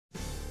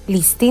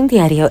Listín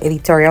Diario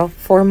Editorial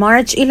for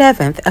March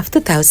 11th of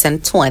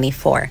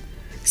 2024.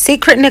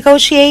 Secret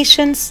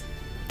negotiations?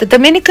 The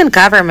Dominican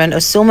government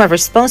assumed a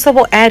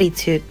responsible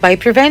attitude by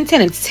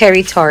preventing its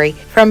territory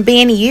from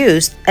being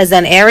used as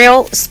an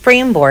aerial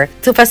springboard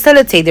to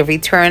facilitate the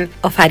return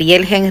of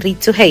Ariel Henry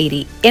to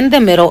Haiti in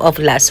the middle of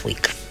last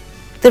week.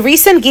 The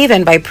reason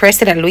given by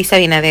President Luis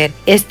Abinader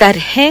is that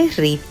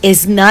Henry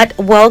is not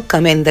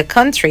welcome in the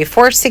country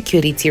for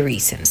security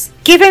reasons.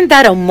 Given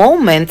that a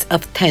moment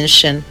of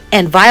tension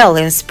and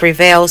violence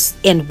prevails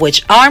in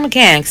which armed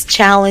gangs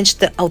challenge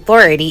the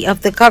authority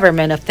of the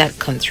government of that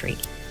country.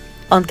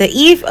 On the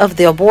eve of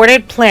the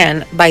aborted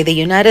plan by the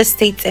United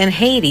States and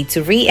Haiti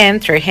to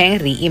re-enter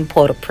Henry in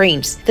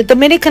Port-au-Prince, the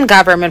Dominican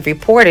government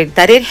reported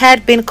that it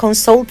had been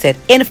consulted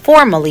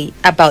informally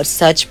about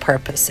such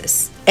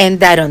purposes, and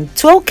that on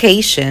 2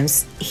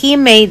 occasions he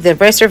made the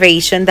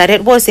reservation that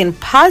it was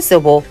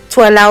impossible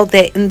to allow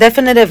the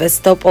indefinite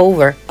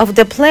stopover of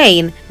the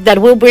plane that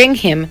will bring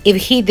him if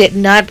he did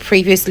not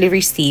previously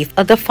receive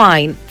a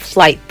defined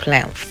flight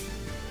plan.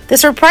 The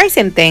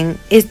surprising thing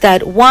is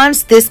that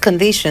once these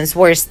conditions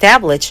were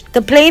established,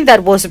 the plane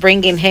that was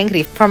bringing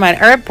Henry from an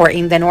airport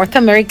in the North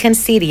American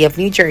city of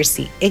New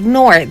Jersey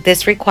ignored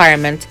this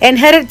requirement and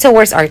headed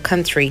towards our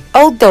country,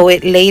 although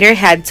it later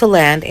had to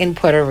land in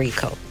Puerto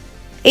Rico.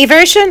 A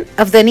version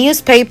of the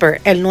newspaper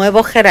El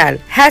Nuevo Herald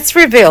has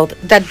revealed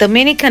that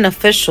Dominican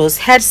officials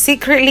had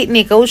secretly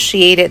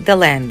negotiated the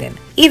landing,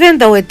 even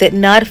though it did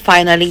not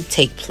finally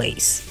take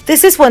place.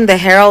 This is when the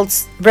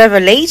Herald's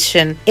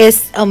revelation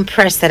is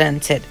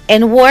unprecedented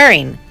and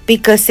worrying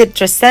because it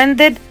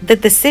transcended the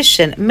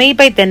decision made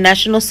by the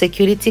National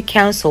Security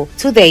Council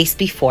 2 days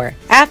before,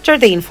 after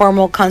the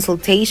informal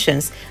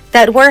consultations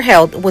that were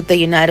held with the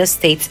United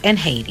States and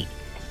Haiti.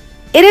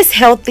 It is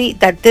healthy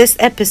that this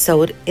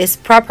episode is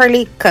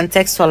properly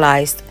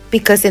contextualized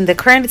because in the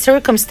current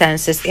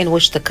circumstances in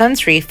which the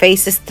country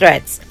faces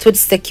threats to its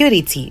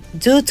security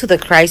due to the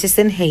crisis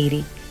in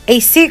Haiti, a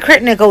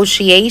secret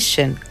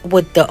negotiation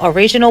with the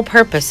original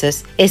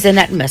purposes is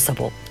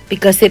inadmissible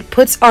because it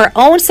puts our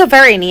own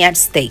sovereignty at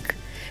stake,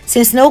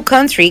 since no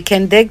country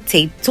can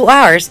dictate to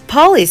ours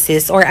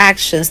policies or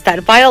actions that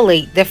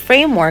violate the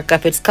framework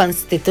of its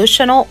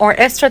constitutional or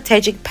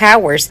strategic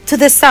powers to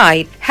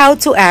decide how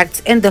to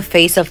act in the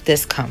face of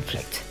this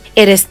conflict.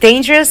 It is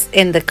dangerous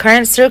in the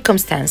current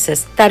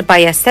circumstances that by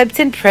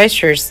accepting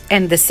pressures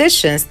and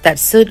decisions that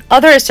suit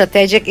other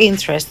strategic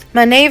interests,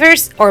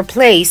 maneuvers or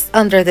plays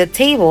under the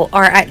table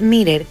are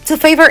admitted to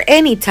favor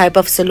any type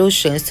of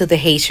solutions to the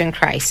Haitian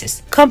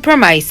crisis,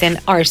 compromising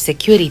our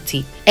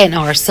security and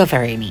our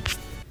sovereignty.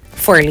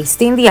 For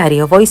Listín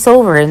Diario,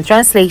 voiceover and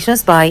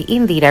translations by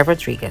Indira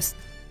Rodriguez.